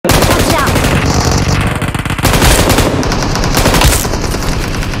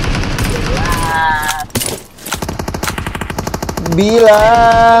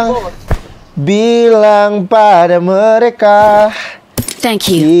Bilang pada mereka, thank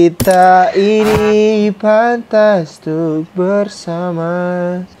you. kita ini pantas untuk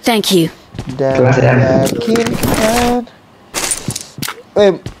bersama. Thank you. Dan yakinkan.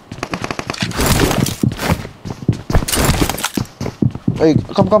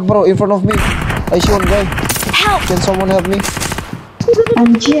 Come bro, in front of me. I see one guy. Help! Can someone help me?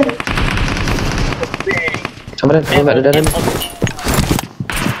 Anjir. Sampai ada dalam.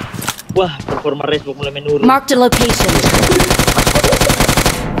 Wah, performa Facebook mulai menurun. Mark the location.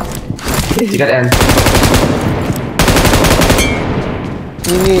 Jika N.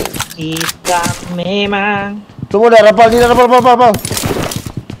 Ini Kita memang. lu mau udah rapal. Udah berapa.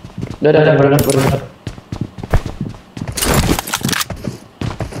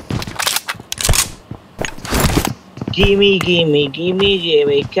 Gimme,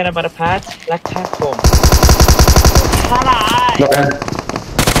 karena pada part like platform. Salah.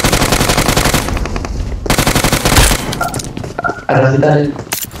 Ada kita.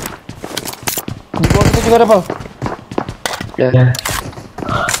 Di bawah kita juga ada, Pal. Ya.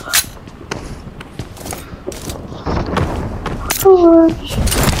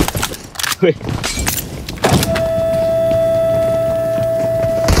 Wih.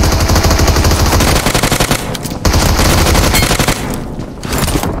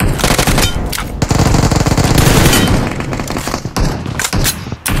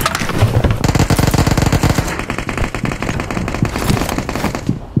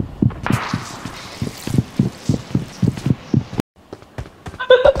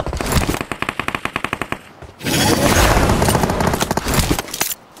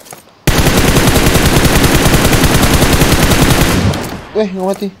 Nggak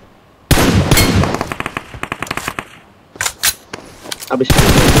mati. Habis.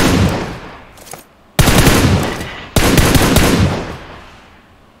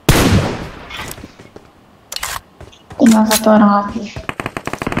 Tinggal satu orang lagi.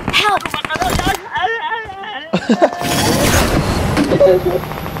 Help!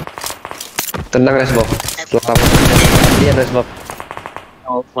 Tenang Resbox. Selamat. Iya Resbox.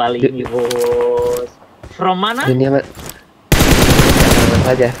 Oh, paling ini bos. From mana? Ini amat. Aman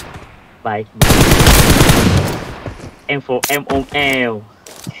saja. Baik. Info MOL.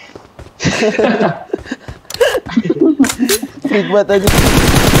 Freak banget aja.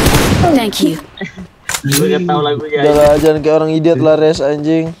 Thank you. Gue gak tau lagunya. Jangan kayak orang idiot lah, Res,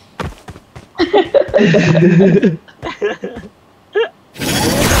 anjing.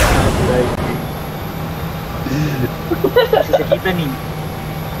 Sisa kita nih.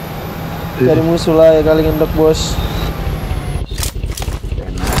 Cari musuh lah ya kali ngendok, bos.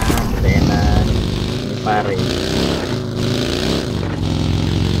 Tenang. Pare.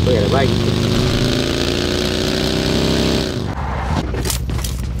 Oh ya, baik.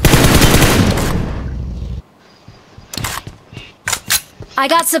 I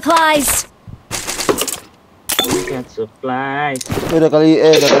got supplies. Got supplies. Udah kali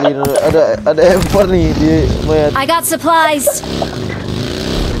ada M4 nih di mayat. I got supplies.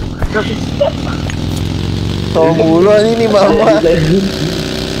 Tahu mulu ini mama.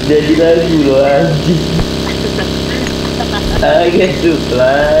 Jadi lagu lo anjing. Agak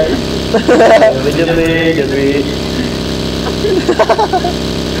supply. Jadi.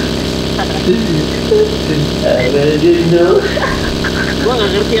 Gua gak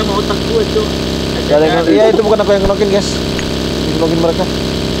ngerti sama otak gua tuh. Iya itu bukan aku yang knokin, guys. Knokin mereka.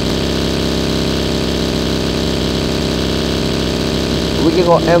 Bikin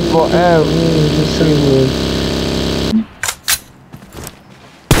kok M.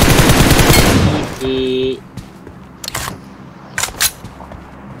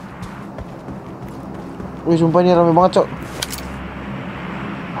 Wih, sumpah ini rame banget, Cok.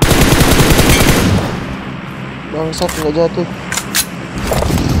 Bangsat nggak jatuh.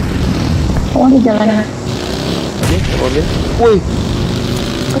 Oh, di jalanan. Wih,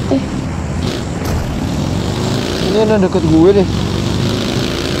 Putih. ini ada deket gue deh.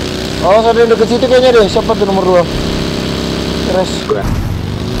 Oh, ada yang deket situ kayaknya deh. Siapa tuh nomor 2? Res.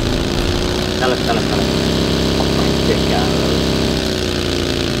 Salah.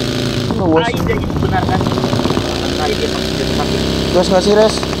 Bos. Iya itu benar kan? Ini maksudnya sakit. Gas nggak sih,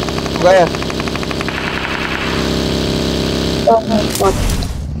 Res? Enggak ya?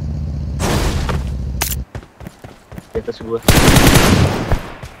 Di atas gua.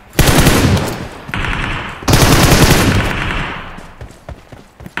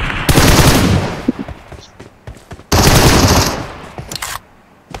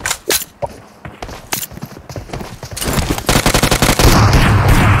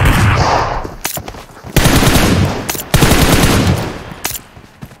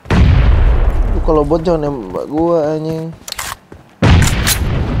 kalau bot jangan nembak gua anjing.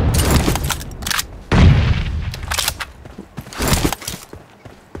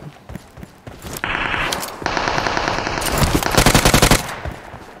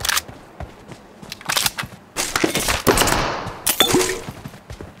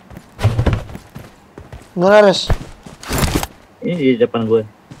 Mana Res? Ini di depan gue.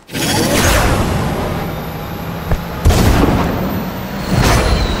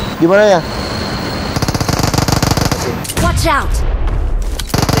 Gimana ya? Watch out!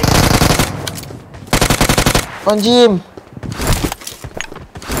 Anjim.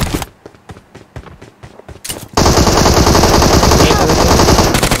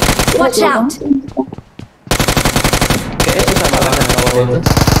 Watch out! Kayaknya susah banget lawan itu.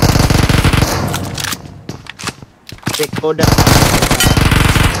 Cek kodak.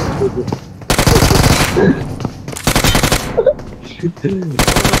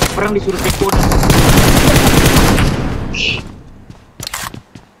 Perang disuruh cek kodak.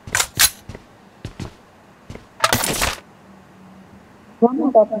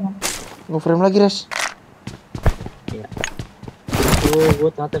 Nge-frame lagi Res. Iya. Oh, gue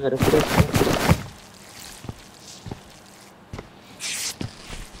ternyata gak ada flash.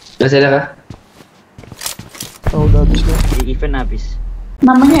 Masih ada kah? Oh, udah habis deh. Di event habis.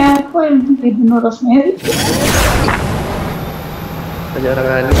 Namanya apa yang dibunuh Rosemary? Ada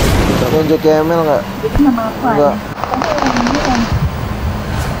orang aneh. Nunjuk KML nggak? Itu nama apa Enggak. ya? Kan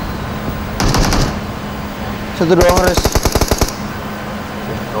Satu doang Res.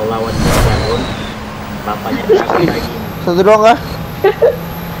 Kau lawan Dragon, bapaknya kasih lagi. Satu doang kah?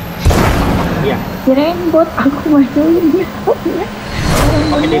 Iya. kirain bot aku majuin dia.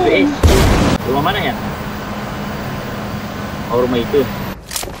 Pakai DBS. Rumah mana ya? Oh, rumah itu.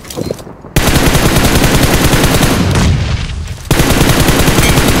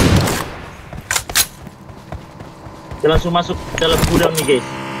 Kita langsung masuk dalam gudang nih guys.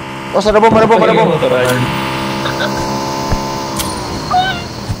 Oh, ada bom, ada bom, ada bom.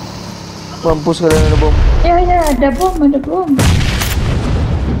 Mampus kalian, ada bom. Ya ada bom, ada bom.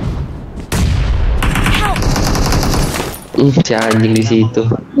 Si anjing di situ.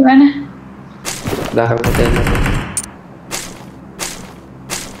 Gimana? Belakang kontainer.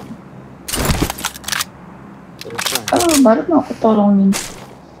 Oh, baru mau aku tolongin.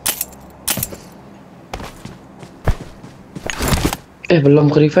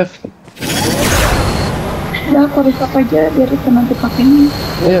 Belum ke revive. Udah aku reset aja biar itu nanti pakainya.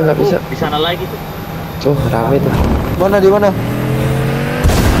 Iya nggak bisa. Di sana lagi tuh. Tuh rame tuh. Mana, di mana?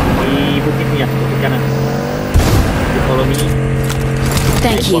 Di bukit ya, bukit kanan. Di kolom ini.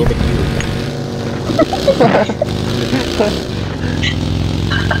 Thank you.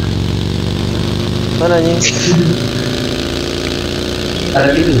 Mana anjing?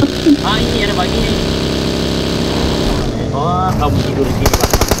 Ada gitu. Ah, ini ada pagi nih. Oh, kamu tidur di sini, Pak.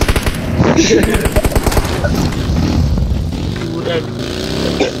 Udah.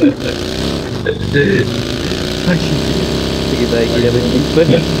 Kita lagi dapat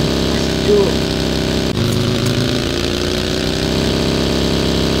event. Tuh.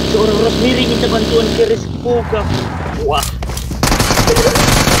 Seorang Rosemary minta bantuan ke Pubg. Wah.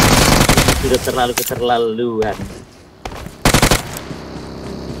 Sudah terlalu keterlaluan.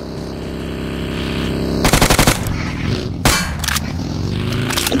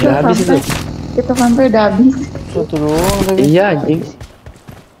 Udah habis itu. Kita sampai udah habis. Satu doang tadi. Iya anjing.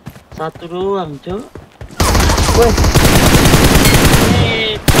 Satu doang, Cok. Woi,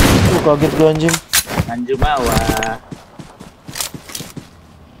 Eh, kaget gue anjing. Anju Mawa.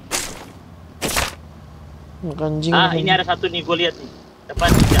 Anjing. Ah, ini ada satu nih, gue lihat nih. Depan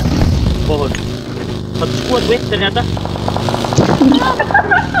tidak pohon. Satu squad weh ternyata.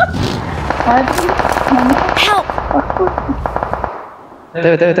 Aduh, mana Help! aku?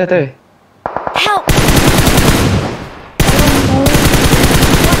 Tewe. Help!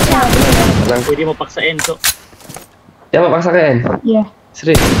 Tenang. Jadi mau paksain, Cok. Ya mau paksa kan? Iya,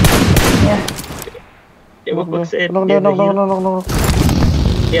 Serius. iya. Dia mau paksain. Nong.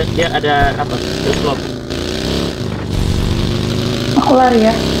 Dia ada apa? Deslop. Aku lari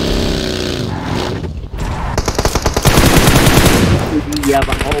ya. Iya,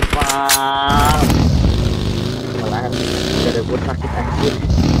 Bang Opal. Malahan udah ada buat sakit anjir.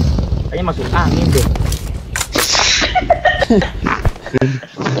 Kayaknya masuk angin deh.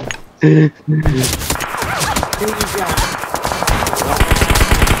 Iya.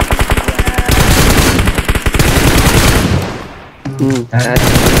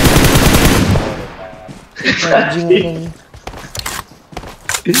 Anjing.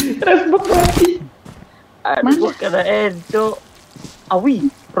 Aduh, kena Enco. Awi.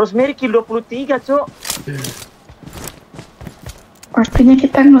 Rosemary kill 23, Cok. Pastinya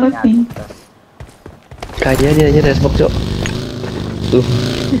kita ngelag nih. Kayaknya dia aja resbok, Cok. Tuh.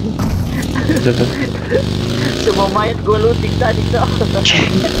 Semua mayat gue looting tadi, Cok.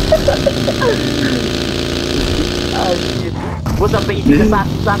 Anjir. Gue sampai isi ke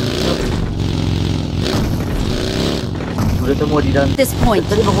satu-satu, Cok. Udah semua di dalam. This point.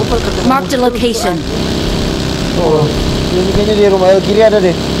 Tadi Bang Opal ketemu Mark the location. Oh, ini kayaknya di rumah kiri ada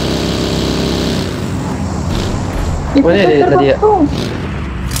deh. Mana dia tadi ya?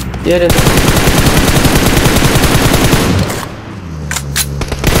 Iya ada.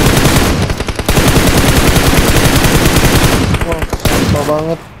 Wah, sampah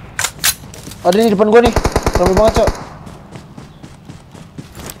banget. Ada di depan gua nih. Ramai banget, Cok.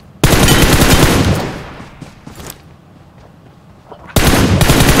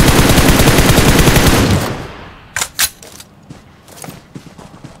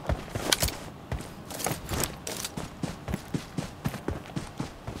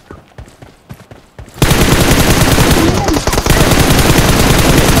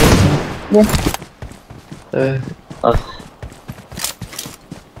 Oh,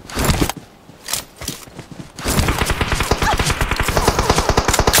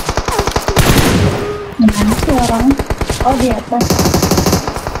 Gimana sih orang? Oh di atas.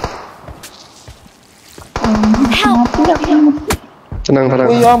 Mati gak sih? Tenang.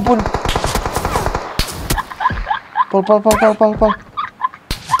 Oh ya ampun. Pal.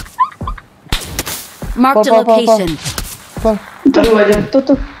 Mark the Pal. location. Pal.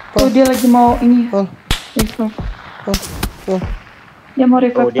 Tuh. Tuh dia lagi mau ini. Pal. Revive. Pal. Dia mau oh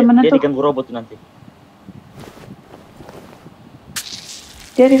revive dia temennya tuh. diganggu robot tuh nanti.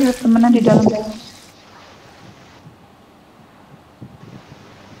 Dia revive temennya di dalam.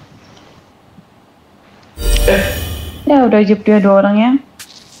 Ya udah jeep dia 2 orang ya.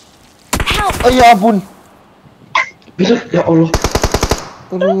 Oh ya ampun. Bisa, ya Allah.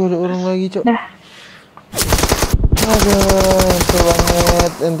 Aduh, ada orang lagi, Cok. Dah.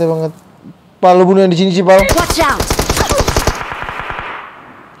 Aduh, ente banget. Pal, lu bunuh yang di sini sih, Pal. Watch out.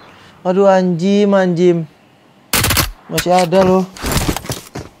 Aduh, anjim. Masih ada loh.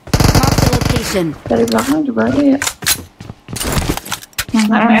 Mark the location. Dari belakang juga ada ya. Yang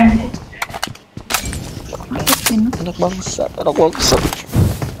Anak bangsat.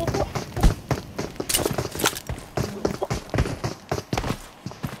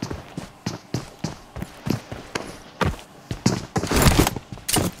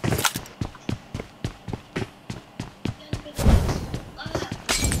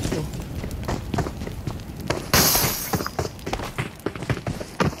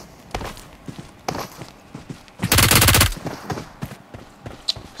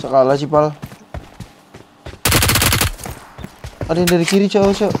 Sekalah sih, Pal. Ada yang dari kiri,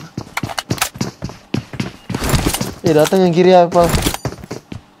 Cok. Datang yang kiri ya, Pal.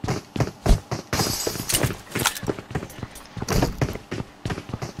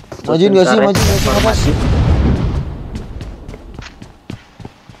 Majuin gak sih? Maju.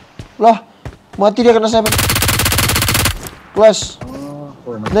 Lah, mati dia kena sniper. Plus.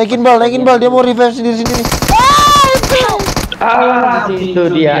 Naikin bal, dia mau revive sendiri. Ah, itu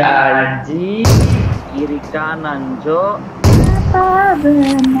dia anjing. Kiri kanan, Jo.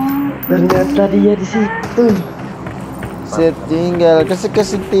 Ternyata dia di situ. Set tinggal,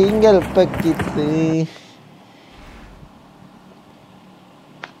 kasih tinggal pak kita.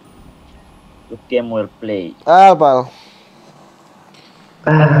 Game well played. Pal.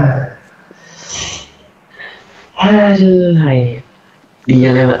 Aduh, hai.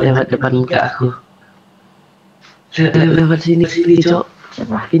 Dia lewat depan ke aku. Lewat sini, Cok.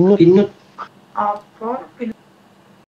 Pinut. apa?